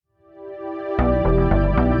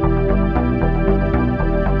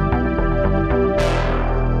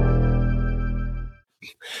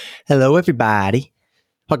Hello, everybody.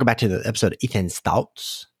 Welcome back to the episode of Ethan's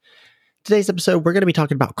Thoughts. Today's episode, we're going to be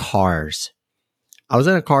talking about cars. I was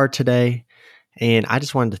in a car today, and I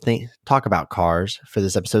just wanted to talk about cars for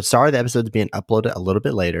this episode. Sorry, the episode's being uploaded a little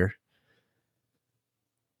bit later.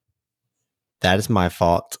 That is my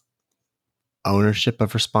fault. Ownership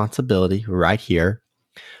of responsibility right here.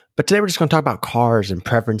 But today we're just going to talk about cars and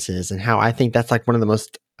preferences and how I think that's like one of the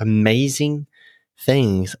most amazing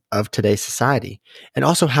things of today's society. And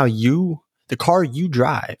also how the car you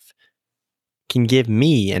drive can give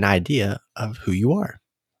me an idea of who you are.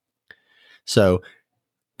 So,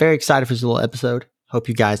 very excited for this little episode. Hope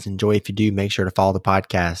you guys enjoy. If you do, make sure to follow the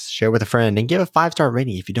podcast, share with a friend, and give a 5-star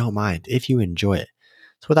rating if you don't mind, if you enjoy it.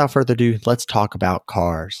 So without further ado, let's talk about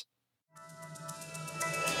cars.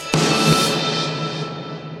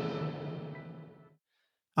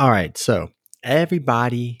 All right, so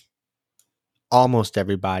almost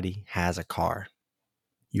everybody has a car.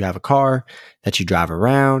 You have a car that you drive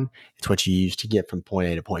around. It's what you use to get from point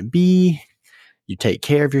A to point B. You take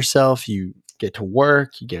care of yourself. You get to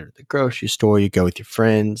work. You get to the grocery store. You go with your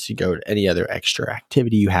friends. You go to any other extra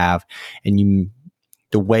activity you have. And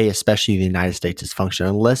the way, especially the United States, is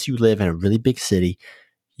functioning, unless you live in a really big city,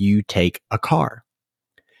 you take a car.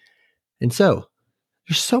 And so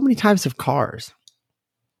there's so many types of cars.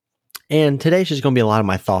 And today's just going to be a lot of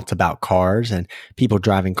my thoughts about cars and people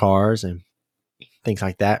driving cars and things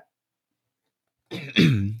like that.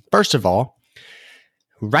 First of all,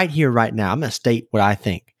 right here, right now, I'm going to state what I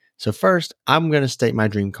think. So first, I'm going to state my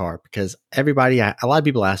dream car because a lot of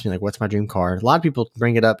people ask me, like, what's my dream car? A lot of people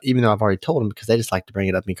bring it up, even though I've already told them, because they just like to bring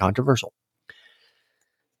it up and be controversial.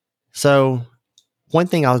 So one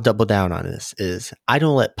thing I'll double down on this is I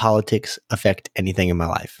don't let politics affect anything in my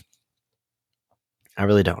life. I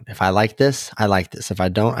really don't. If I like this, I like this. If I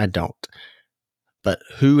don't, I don't. But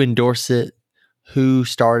who endorsed it, who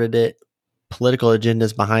started it, political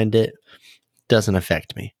agendas behind it, doesn't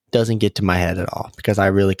affect me. Doesn't get to my head at all because I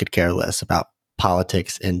really could care less about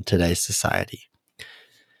politics in today's society.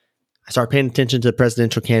 I start paying attention to the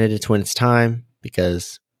presidential candidates when it's time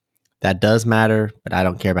because that does matter, but I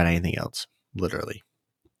don't care about anything else, literally.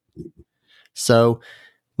 So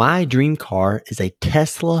my dream car is a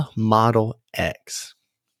Tesla Model X.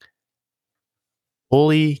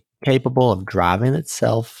 Fully capable of driving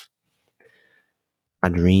itself. My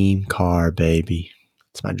dream car, baby.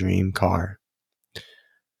 It's my dream car.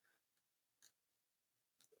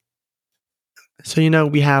 So,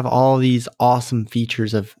 we have all these awesome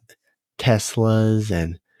features of Teslas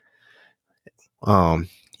and,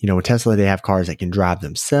 with Tesla, they have cars that can drive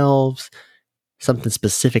themselves. Something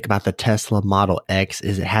specific about the Tesla Model X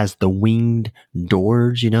is it has the winged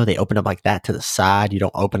doors, they open up like that to the side. You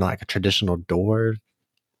don't open like a traditional door.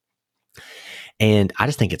 And I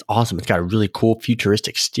just think it's awesome. It's got a really cool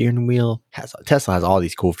futuristic steering wheel. Tesla has all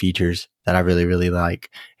these cool features that I really, really like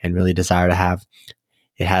and really desire to have.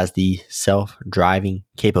 It has the self-driving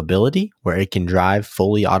capability where it can drive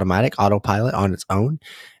fully autopilot on its own.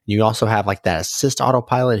 You also have like that assist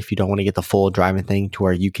autopilot if you don't want to get the full driving thing to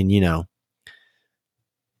where you can, you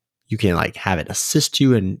can like have it assist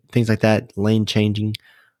you and things like that, lane changing.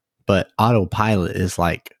 But autopilot is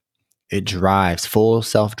like, it drives full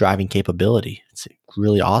self-driving capability. It's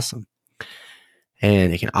really awesome.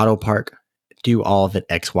 And it can auto park, do all of it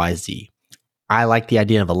XYZ. I like the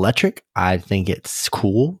idea of electric. I think it's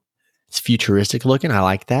cool. It's futuristic looking. I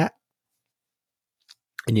like that.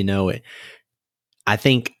 And I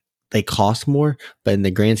think they cost more, but in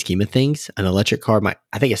the grand scheme of things, an electric car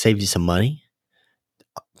I think it saves you some money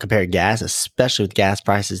compared to gas, especially with gas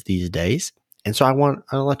prices these days. And so I want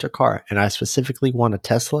an electric car, and I specifically want a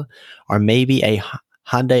Tesla or maybe a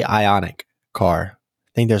Hyundai Ioniq car.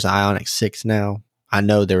 I think there's an Ioniq 6 now. I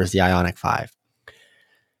know there was the Ioniq 5.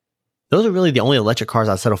 Those are really the only electric cars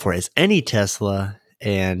I'll settle for is any Tesla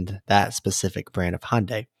and that specific brand of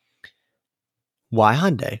Hyundai. Why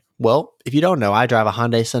Hyundai? Well, if you don't know, I drive a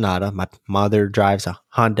Hyundai Sonata. My mother drives a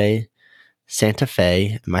Hyundai Santa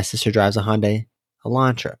Fe. And my sister drives a Hyundai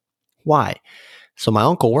Elantra. Why? So my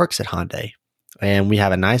uncle works at Hyundai, and we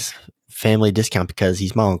have a nice family discount because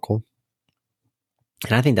he's my uncle.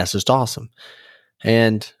 And I think that's just awesome.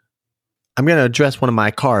 And I'm going to address one of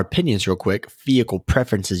my car opinions real quick. Vehicle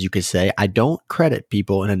preferences, you could say. I don't credit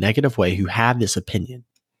people in a negative way who have this opinion,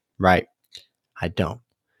 right? I don't.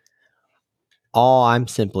 All I'm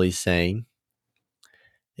simply saying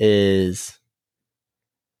is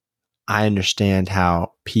I understand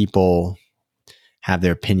how people have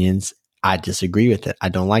their opinions. I disagree with it. I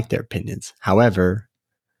don't like their opinions. However,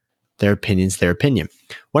 their opinion's their opinion.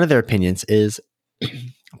 One of their opinions is a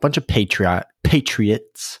bunch of patriotic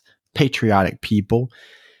people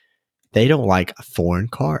They don't like foreign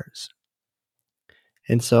cars.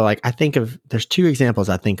 And so like there's two examples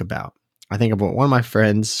I think about. I think about one of my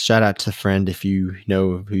friends, shout out to the friend if you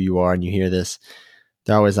know who you are and you hear this.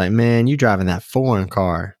 They're always like, man, you driving that foreign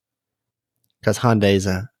car. Because Hyundai is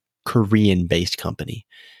a Korean based company.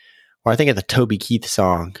 Or I think of the Toby Keith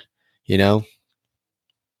song,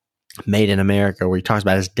 Made in America, where he talks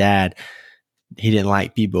about his dad. He didn't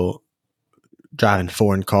like people driving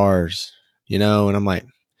foreign cars, and I'm like,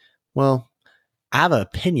 well, I have an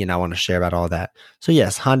opinion I want to share about all that. So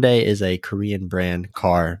yes, Hyundai is a Korean brand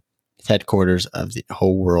car. Its headquarters of the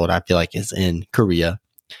whole world, I feel like, is in Korea.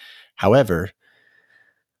 However,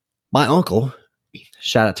 my uncle,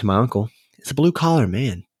 shout out to my uncle, is a blue collar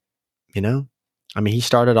man, he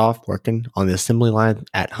started off working on the assembly line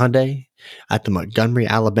at Hyundai at the Montgomery,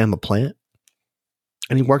 Alabama plant,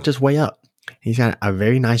 and he worked his way up. He's got a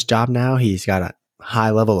very nice job now. He's got a high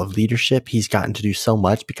level of leadership. He's gotten to do so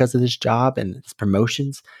much because of this job and his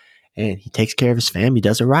promotions, and he takes care of his family. He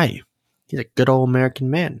does it right. He's a good old American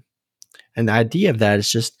man. And the idea of that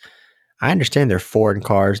is just, I understand they're foreign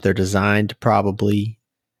cars. They're designed probably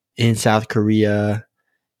in South Korea.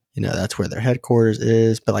 That's where their headquarters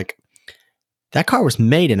is. But like, that car was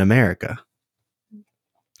made in America.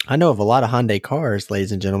 I know of a lot of Hyundai cars,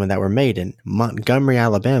 ladies and gentlemen, that were made in Montgomery,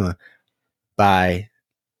 Alabama by a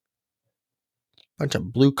bunch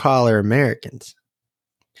of blue-collar Americans.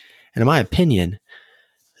 And in my opinion,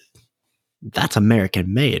 that's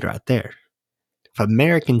American made right there. If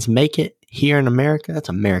Americans make it here in America, that's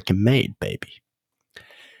American made, baby.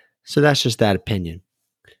 So that's just that opinion.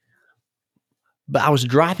 But I was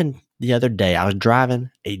driving the other day,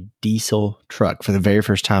 a diesel truck for the very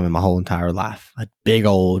first time in my whole entire life. A big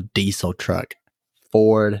old diesel truck.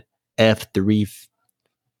 Ford F3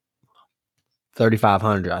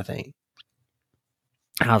 3500, I think.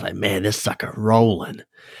 And I was like, man, this sucker rolling.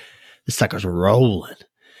 This sucker's rolling.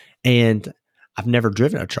 And I've never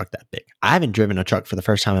driven a truck that big. I haven't driven a truck for the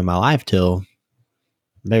first time in my life till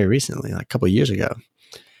very recently, like a couple of years ago.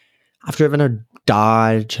 I've driven a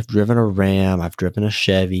Dodge, I've driven a Ram, I've driven a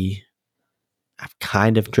Chevy, I've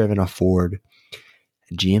kind of driven a Ford,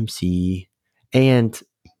 a GMC, and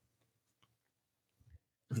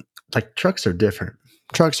like trucks are different.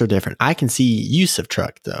 I can see use of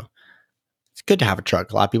truck though. It's good to have a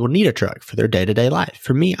truck. A lot of people need a truck for their day-to-day life.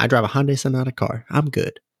 For me, I drive a Hyundai Sonata car. I'm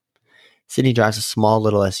good. Sydney drives a small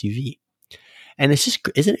little SUV. And it's just,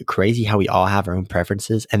 isn't it crazy how we all have our own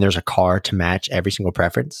preferences and there's a car to match every single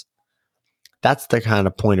preference? That's the kind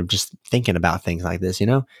of point of just thinking about things like this,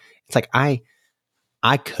 It's like I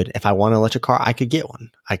could, if I want an electric car, I could get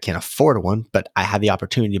one. I can't afford one, but I have the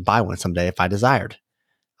opportunity to buy one someday if I desired.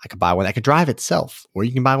 I could buy one that could drive itself, or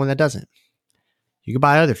you can buy one that doesn't. You can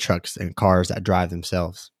buy other trucks and cars that drive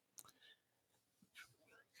themselves.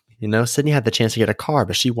 Sydney had the chance to get a car,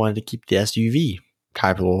 but she wanted to keep the SUV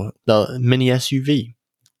type of the mini SUV.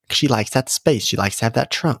 She likes that space. She likes to have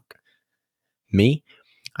that trunk. Me,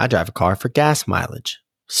 I drive a car for gas mileage,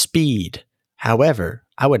 speed. However,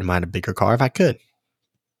 I wouldn't mind a bigger car if I could.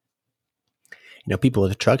 People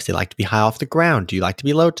with trucks, they like to be high off the ground. Do you like to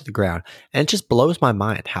be low to the ground? And it just blows my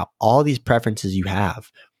mind how all these preferences you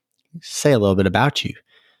have say a little bit about you.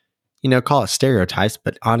 Call it stereotypes,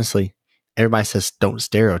 but honestly, everybody says don't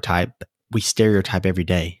stereotype. But we stereotype every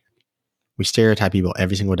day. We stereotype people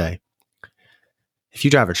every single day. If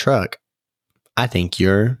you drive a truck, I think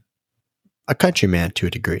you're a countryman to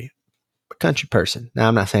a degree. A country person. Now,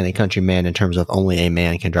 I'm not saying a countryman in terms of only a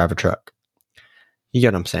man can drive a truck. You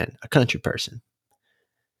get what I'm saying? A country person.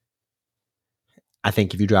 I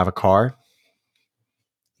think if you drive a car,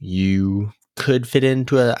 you could fit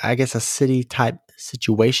into a city type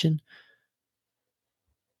situation.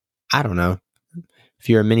 I don't know. If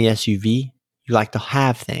you're a mini SUV, you like to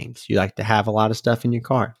have things. You like to have a lot of stuff in your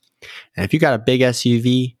car. And if you got a big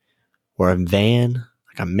SUV or a van,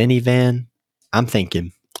 like a minivan, I'm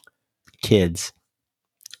thinking kids.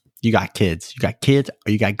 You got kids. You got kids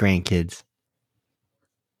or you got grandkids.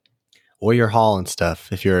 Or you're hauling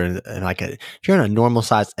stuff. If you're in a normal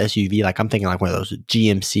sized SUV, like I'm thinking like one of those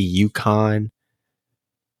GMC Yukon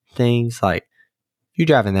things, like if you're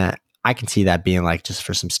driving that, I can see that being like just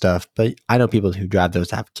for some stuff. But I know people who drive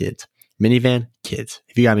those have kids. Minivan, kids.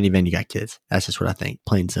 If you got a minivan, you got kids. That's just what I think.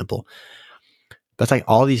 Plain simple. But it's like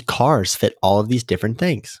all these cars fit all of these different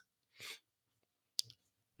things.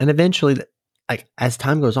 And eventually, like as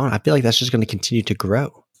time goes on, I feel like that's just going to continue to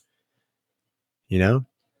grow.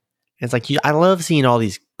 It's like I love seeing all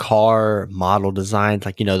these car model designs,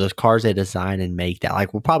 like those cars they design and make that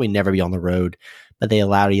like will probably never be on the road, but they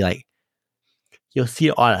allow you like you'll see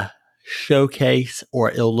it on a showcase or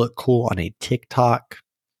it'll look cool on a TikTok.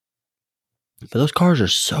 But those cars are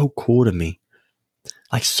so cool to me.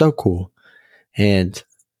 Like, so cool. And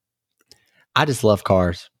I just love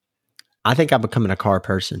cars. I think I'm becoming a car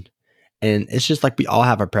person. And it's just like we all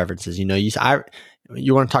have our preferences. You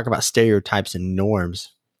want to talk about stereotypes and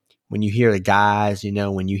norms. When you hear the guys,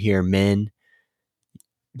 when you hear men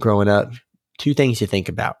growing up, two things you think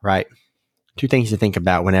about, right? Two things to think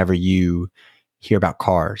about whenever you hear about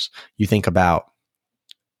cars. You think about,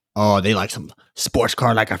 oh, they like some sports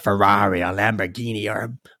car like a Ferrari, a Lamborghini,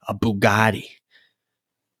 or a Bugatti.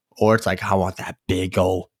 Or it's like, I want that big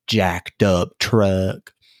old jacked up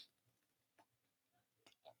truck.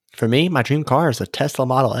 For me, my dream car is a Tesla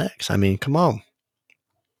Model X. I mean, come on.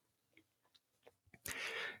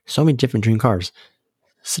 So many different dream cars.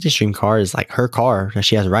 City's dream car is like her car that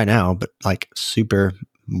she has right now, but like super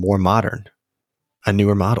more modern, a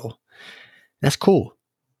newer model. That's cool.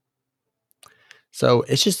 So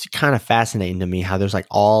it's just kind of fascinating to me how there's like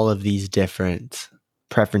all of these different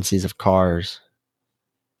preferences of cars.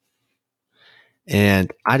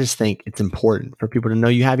 And I just think it's important for people to know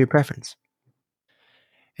you have your preference.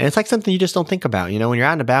 And it's like something you just don't think about. When you're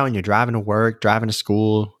out and about and you're driving to work, driving to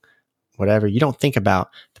school, whatever, you don't think about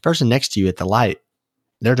the person next to you at the light.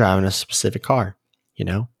 They're driving a specific car.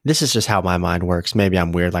 This is just how my mind works. Maybe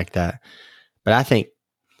I'm weird like that. But I think,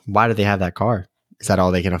 why do they have that car? Is that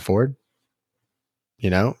all they can afford?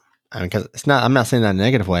 Because I'm not saying that in a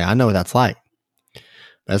negative way. I know what that's like.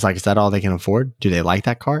 But it's like, is that all they can afford? Do they like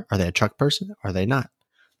that car? Are they a truck person? Are they not?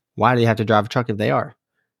 Why do they have to drive a truck if they are?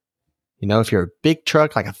 If you're a big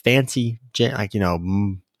truck, like a fancy,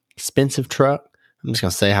 expensive truck, I'm just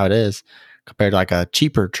going to say how it is, compared to like a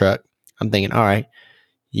cheaper truck, I'm thinking, all right,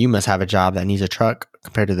 you must have a job that needs a truck.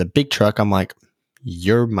 Compared to the big truck, I'm like,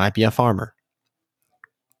 you might be a farmer.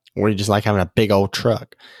 Or you just like having a big old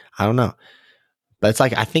truck. I don't know. But it's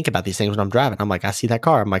like, I think about these things when I'm driving. I'm like, I see that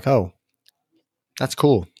car. I'm like, oh, that's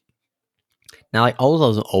cool. Now, like all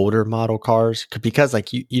those older model cars, because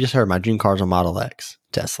like you just heard my dream car is a Model X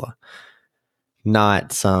Tesla,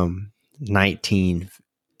 not some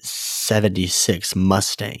 1976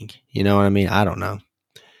 Mustang. You know what I mean? I don't know.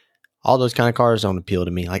 All those kind of cars don't appeal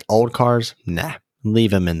to me. Like old cars, nah,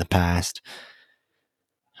 leave them in the past.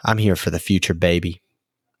 I'm here for the future, baby.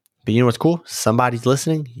 But you know what's cool? Somebody's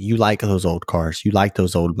listening. You like those old cars. You like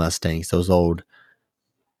those old Mustangs, those old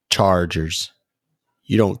Chargers.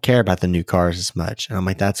 You don't care about the new cars as much. And I'm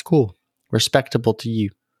like, that's cool. Respectable to you.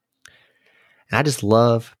 And I just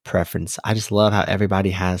love preference. I just love how everybody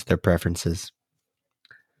has their preferences.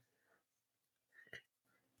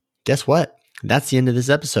 Guess what? That's the end of this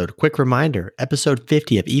episode. Quick reminder, episode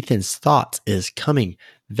 50 of Ethan's Thoughts is coming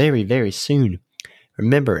very, very soon.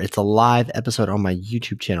 Remember, it's a live episode on my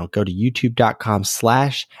YouTube channel. Go to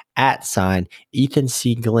youtube.com/@Ethan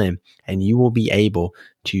C. Glenn, and you will be able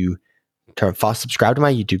to subscribe to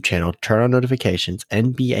my YouTube channel, turn on notifications,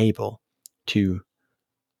 and be able to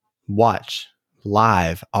watch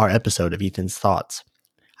live our episode of Ethan's Thoughts.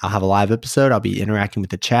 I'll have a live episode. I'll be interacting with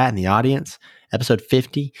the chat and the audience. Episode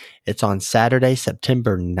 50, it's on Saturday,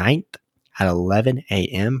 September 9th at 11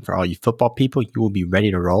 a.m. For all you football people, you will be ready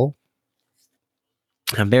to roll.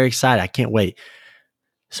 I'm very excited. I can't wait.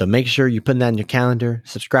 So make sure you put that in your calendar.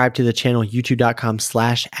 Subscribe to the channel,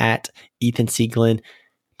 youtube.com/@Ethan C. Glenn.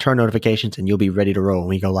 Turn notifications and you'll be ready to roll when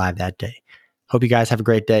we go live that day. Hope you guys have a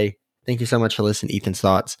great day. Thank you so much for listening to Ethan's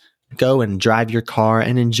Thoughts. Go and drive your car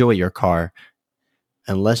and enjoy your car.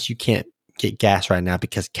 Unless you can't get gas right now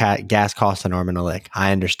because gas costs an arm and a leg.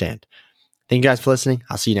 I understand. Thank you guys for listening.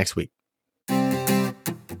 I'll see you next week.